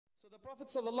Prophet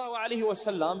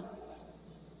ﷺ,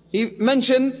 he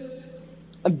mentioned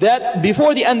that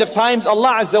before the end of times,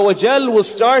 Allah Azza wa Jal will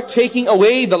start taking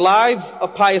away the lives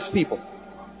of pious people.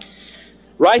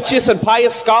 Righteous and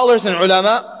pious scholars and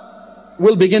ulama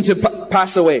will begin to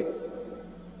pass away.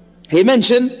 He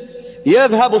mentioned,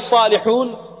 يذهب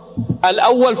الصالحون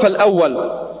الأول فالأول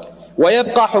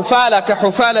ويبقى حفالة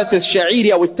كحفالة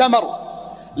الشعير أو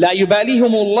التمر لا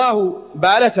يباليهم الله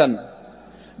بالة.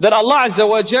 That Allah Azza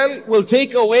wa Jal will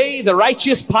take away the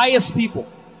righteous, pious people.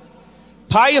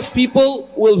 Pious people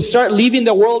will start leaving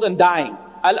the world and dying.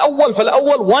 Al-awwal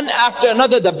fal-awwal, one after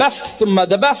another, the best, thumma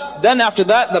the best, then after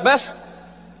that, the best.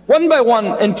 One by one,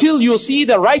 until you'll see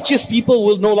the righteous people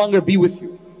will no longer be with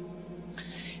you.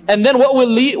 And then what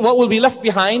will be left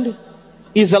behind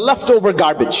is a leftover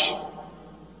garbage.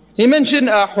 He mentioned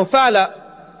hufala,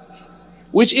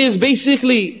 which is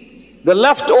basically the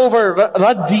leftover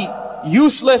raddi,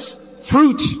 useless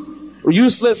fruit,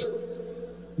 useless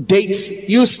dates,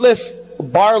 useless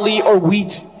barley or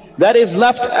wheat that is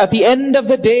left at the end of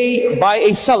the day by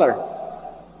a seller.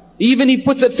 Even he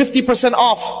puts it 50%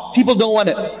 off, people don't want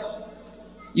it.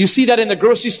 You see that in the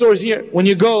grocery stores here. When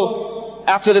you go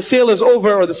after the sale is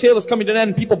over or the sale is coming to an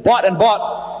end, people bought and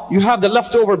bought. You have the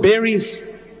leftover berries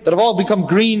that have all become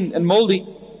green and moldy.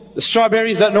 The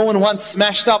strawberries that no one wants,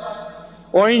 smashed up.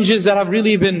 Oranges that have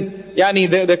really been,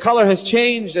 the color has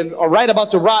changed and are right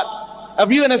about to rot.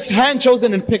 Everyone has hand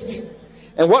chosen and picked.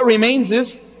 And what remains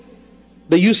is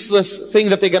the useless thing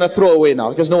that they're going to throw away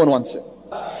now because no one wants it.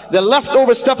 The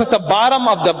leftover stuff at the bottom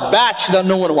of the batch that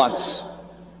no one wants.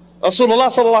 Rasulullah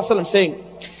sallallahu alaihi wasallam saying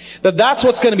that that's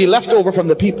what's going to be left over from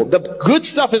the people. The good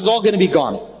stuff is all going to be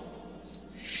gone.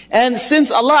 And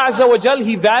since Allah Azza wa Jal,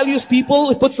 He values people,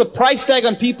 He puts the price tag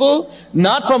on people,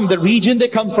 not from the region they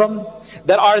come from,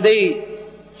 that are they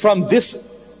from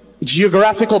this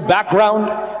geographical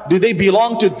background, do they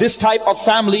belong to this type of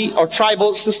family or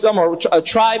tribal system or a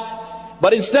tribe,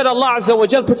 but instead Allah Azza wa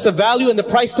Jal puts the value and the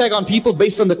price tag on people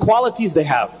based on the qualities they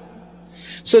have.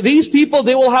 So these people,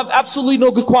 they will have absolutely no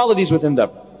good qualities within them.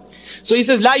 So He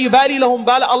says, لا يبالي لهم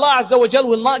بال. Allah Azza wa Jal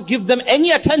will not give them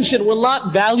any attention, will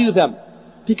not value them.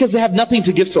 Because they have nothing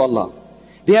to give to Allah.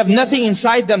 They have nothing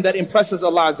inside them that impresses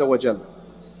Allah Azza wa Jal.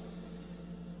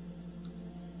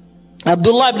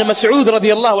 Abdullah ibn Mas'ud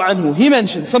radiallahu anhu, he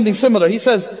mentioned something similar. He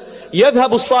says,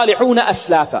 يَذْهَبُ الصَّالِحُونَ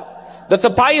أَسْلَافًا. That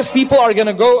the pious people are going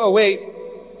to go away.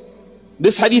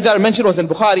 This hadith that I mentioned was in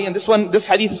Bukhari, and this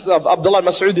hadith of Abdullah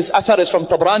ibn Mas'ud, this athar is from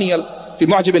Tabrani fi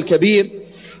Mu'jam al-Kabir.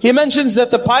 He mentions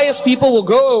that the pious people will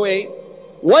go away,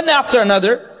 one after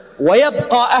another,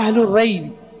 وَيَبْقَى أَهْلُ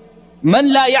الرَّيْبِ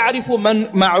مَنْ لَا يَعْرِفُ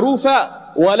مَنْ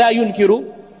مَعْرُوفًا وَلَا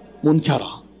يُنْكِرُ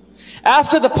مُنْكَرًا.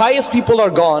 After the pious people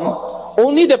are gone,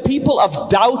 only the people of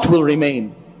doubt will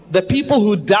remain. The people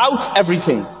who doubt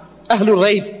everything. Ahlul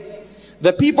Rayb.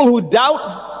 The people who doubt,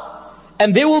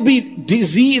 and they will be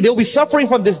disease, they'll be suffering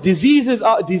from this disease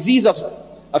of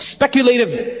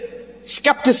speculative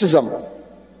skepticism,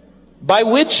 by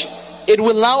which it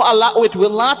will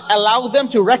not allow them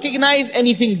to recognize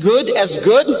anything good as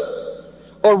good,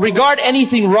 or regard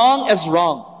anything wrong as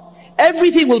wrong.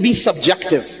 Everything will be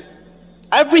subjective.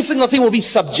 Every single thing will be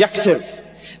subjective.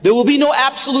 There will be no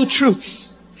absolute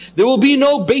truths. There will be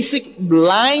no basic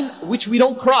line which we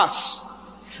don't cross.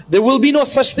 There will be no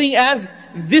such thing as,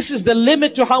 this is the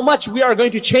limit to how much we are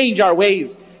going to change our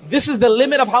ways. This is the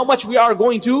limit of how much we are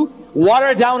going to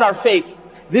water down our faith.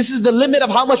 This is the limit of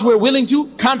how much we're willing to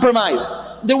compromise.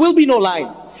 There will be no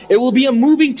line. It will be a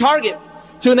moving target,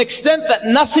 to an extent that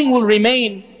nothing will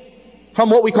remain from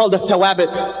what we call the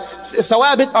thawabit.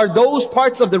 Thawabit are those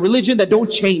parts of the religion that don't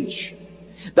change,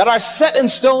 that are set in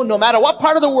stone no matter what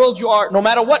part of the world you are, no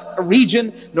matter what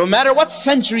region, no matter what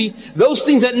century. Those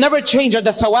things that never change are the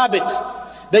thawabit,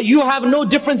 that you have no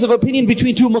difference of opinion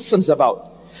between two Muslims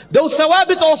about. Those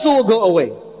thawabit also will go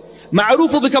away.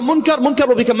 Ma'ruf will become munkar, munkar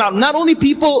will become ma'ruf. Not only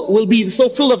people will be so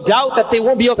full of doubt that they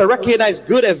won't be able to recognize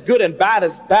good as good and bad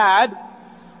as bad,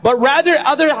 but rather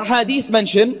other hadith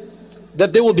mention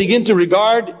that they will begin to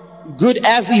regard good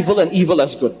as evil and evil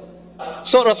as good.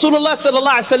 So Rasulullah sallallahu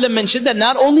alaihi wasallam mentioned that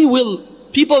not only will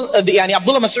people,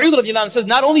 Abdullah Mas'ud radiallahu anhu says,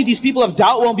 not only these people of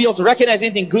doubt won't be able to recognize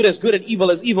anything good as good and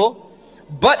evil as evil,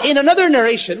 but in another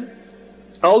narration,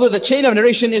 although the chain of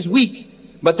narration is weak,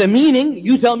 but the meaning,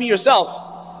 you tell me yourself.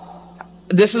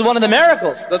 This is one of the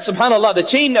miracles that, subhanAllah, the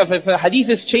chain of, if a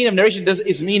hadith's chain of narration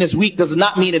is weak, does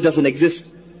not mean it doesn't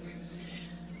exist.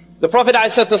 The Prophet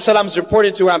ﷺ is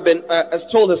reported to have been, as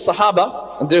told his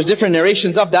Sahaba, and there's different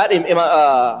narrations of that. Imam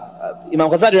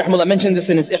Ghazali rahimahullah mentioned this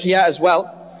in his Ihya as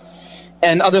well,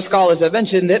 and other scholars have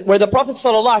mentioned it, where the Prophet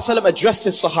ﷺ addressed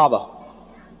his Sahaba.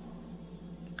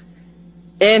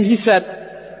 And he said,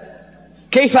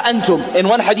 كيف أنتم? In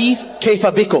one hadith, كيف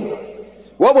بكم?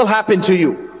 What will happen to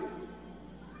you?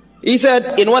 He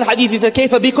said, in one hadith, he said,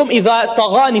 كيف بكم إذا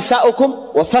طغى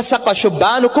نساؤكم وفسق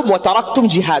شبانكم وتركتم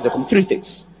جهادكم. 3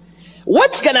 things.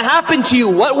 What's going to happen to you?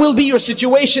 What will be your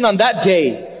situation on that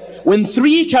day when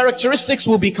 3 characteristics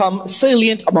will become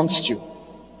salient amongst you?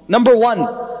 Number 1,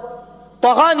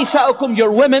 طغى نساؤكم,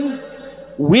 your women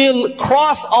will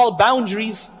cross all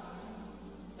boundaries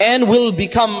and will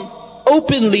become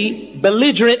openly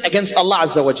belligerent against Allah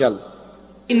Azza wa Jal.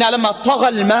 إِنَّا لَمَّا طَغَى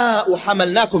الْمَاءُ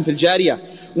حَمَلْنَاكُمْ فِي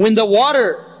الْجَارِيَةِ. When the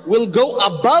water will go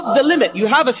above the limit, you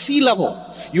have a sea level.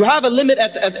 You have a limit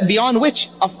at beyond which,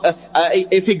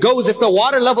 if the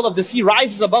water level of the sea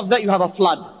rises above that, you have a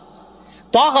flood.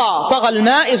 طَغَى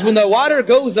الْمَاء is when the water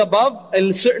goes above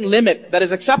a certain limit that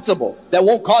is acceptable, that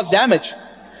won't cause damage.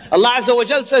 Allah Azza wa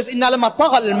Jal says, إِنَّا لَمَّا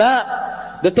طَغَى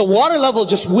الْمَاء, that the water level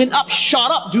just went up,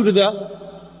 shot up due to the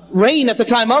rain at the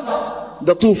time of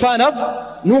the tufan of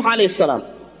Nuh alayhi salam.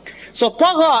 So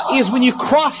tagha is when you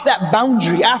cross that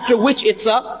boundary, after which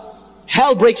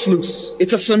hell breaks loose.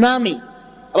 It's a tsunami.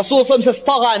 Rasulullah says,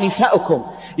 tagha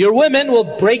nisa'ukum. Your women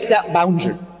will break that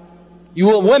boundary.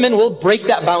 Women will break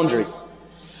that boundary.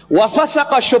 وَفَسَقَ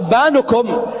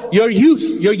شُبَّانُكُمْ. Your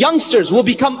youth, your youngsters will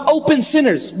become open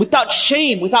sinners without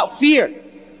shame, without fear.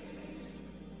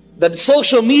 That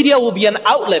social media will be an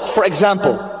outlet, for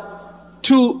example,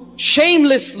 to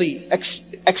shamelessly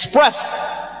express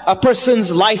a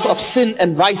person's life of sin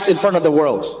and vice in front of the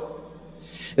world.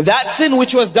 That sin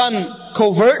which was done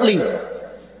covertly,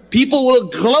 people will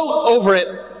gloat over it,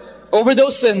 over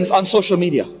those sins on social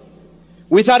media,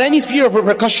 without any fear of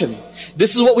repercussion.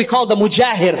 This is what we call the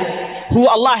mujahir, who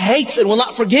Allah hates and will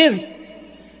not forgive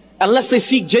unless they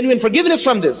seek genuine forgiveness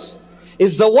from this.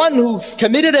 Is the one who's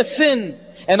committed a sin,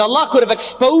 and Allah could have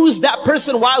exposed that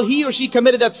person while he or she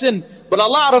committed that sin, but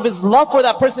Allah, out of His love for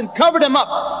that person, covered him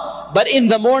up. But in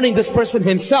the morning, this person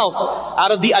himself,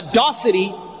 out of the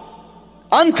audacity,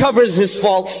 uncovers his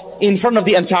faults in front of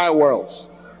the entire world.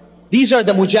 These are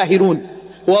the mujahirun,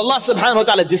 who Allah subhanahu wa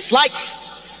ta'ala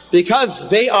dislikes, because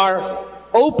they are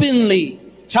openly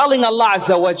telling Allah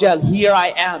Azza wa Jal, here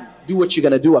I am, do what you're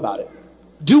going to do about it.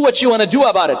 Do what you want to do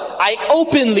about it. I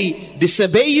openly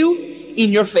disobey you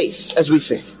in your face, as we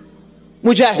say.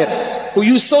 Mujahir, who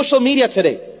use social media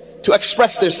today to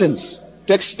express their sins,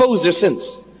 to expose their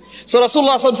sins. So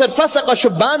Rasulullah said, فَسَقَ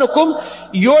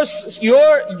شُبَّانُكُمْ,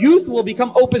 your youth will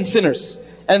become open sinners.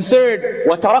 And third,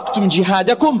 وَتَرَقْتُمْ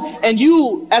جِهَادَكُمْ, and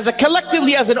you,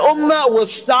 collectively as an ummah, will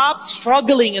stop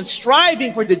struggling and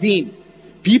striving for the deen.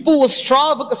 People will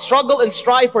struggle and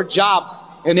strive for jobs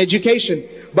and education.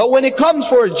 But when it comes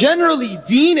for generally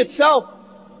deen itself,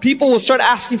 people will start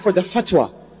asking for the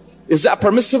fatwa. Is that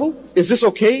permissible? Is this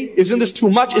okay? Isn't this too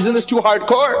much? Isn't this too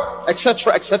hardcore?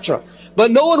 Etc., etc.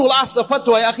 But no one will ask the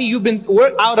fatwa, Ya akhi, you've been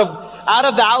out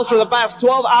of the house for the past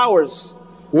 12 hours,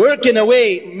 working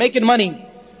away, making money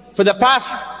for the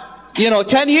past,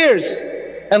 10 years.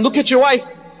 And look at your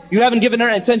wife, you haven't given her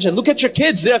attention. Look at your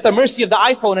kids, they're at the mercy of the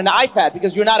iPhone and the iPad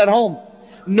because you're not at home.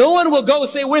 No one will go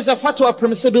say, where's the fatwa of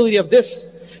permissibility of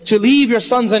this? To leave your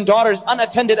sons and daughters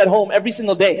unattended at home every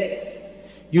single day.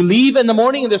 You leave in the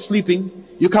morning and they're sleeping.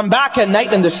 You come back at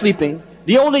night and they're sleeping.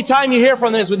 The only time you hear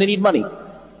from them is when they need money.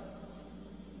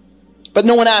 But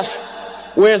no one asks,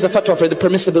 where's the fatwa for the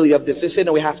permissibility of this? They say,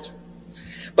 no, we have to.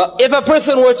 But if a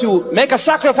person were to make a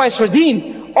sacrifice for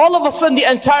deen, all of a sudden the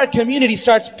entire community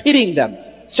starts pitying them,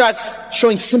 starts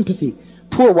showing sympathy.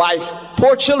 Poor wife,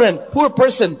 poor children, poor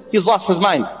person, he's lost his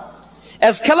mind.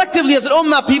 As collectively as an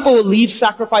ummah, people will leave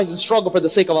sacrifice and struggle for the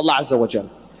sake of Allah Azza wa Jal.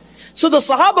 So the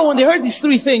Sahaba, when they heard these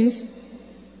 3 things,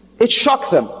 it shocked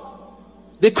them.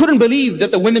 They couldn't believe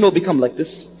that the women will become like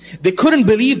this. They couldn't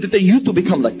believe that the youth will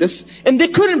become like this. And they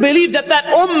couldn't believe that that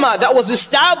ummah that was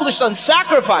established on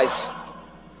sacrifice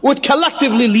would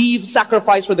collectively leave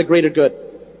sacrifice for the greater good.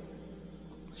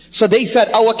 So they said,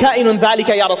 أَوَكَائِنٌ ذَلِكَ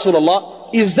يَا رَسُولَ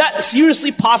اللَّهِ, is that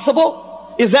seriously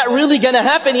possible? Is that really going to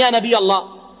happen, Ya Nabi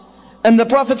Allah? And the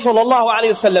Prophet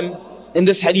ﷺ in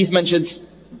this hadith mentions,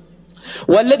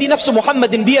 وَالَّذِي نَفْسُ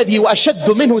مُحَمَّدٍ بِيَدِهِ وَأَشَدُّ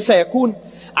مِنْهُ سَيَكُونَ.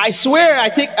 I swear, I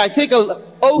take an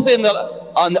oath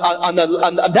on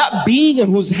that being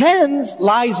in whose hands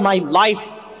lies my life.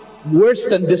 Worse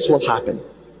than this will happen.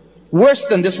 Worse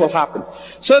than this will happen.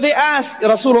 So they asked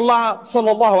Rasulullah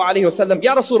sallallahu alaihi wasallam,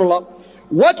 Ya Rasulullah,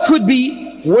 what could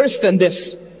be worse than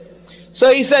this?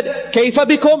 So he said, كَيْفَ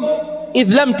بِكُمْ إِذْ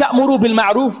لَمْ تَأْمُرُوا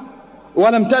بِالْمَعْرُوفِ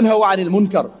وَلَمْ تَنْهَوْا عَنِ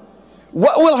الْمُنْكَرِ.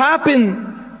 What will happen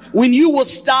when you will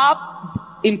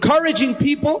stop encouraging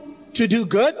people to do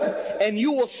good and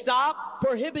you will stop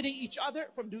prohibiting each other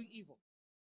from doing evil?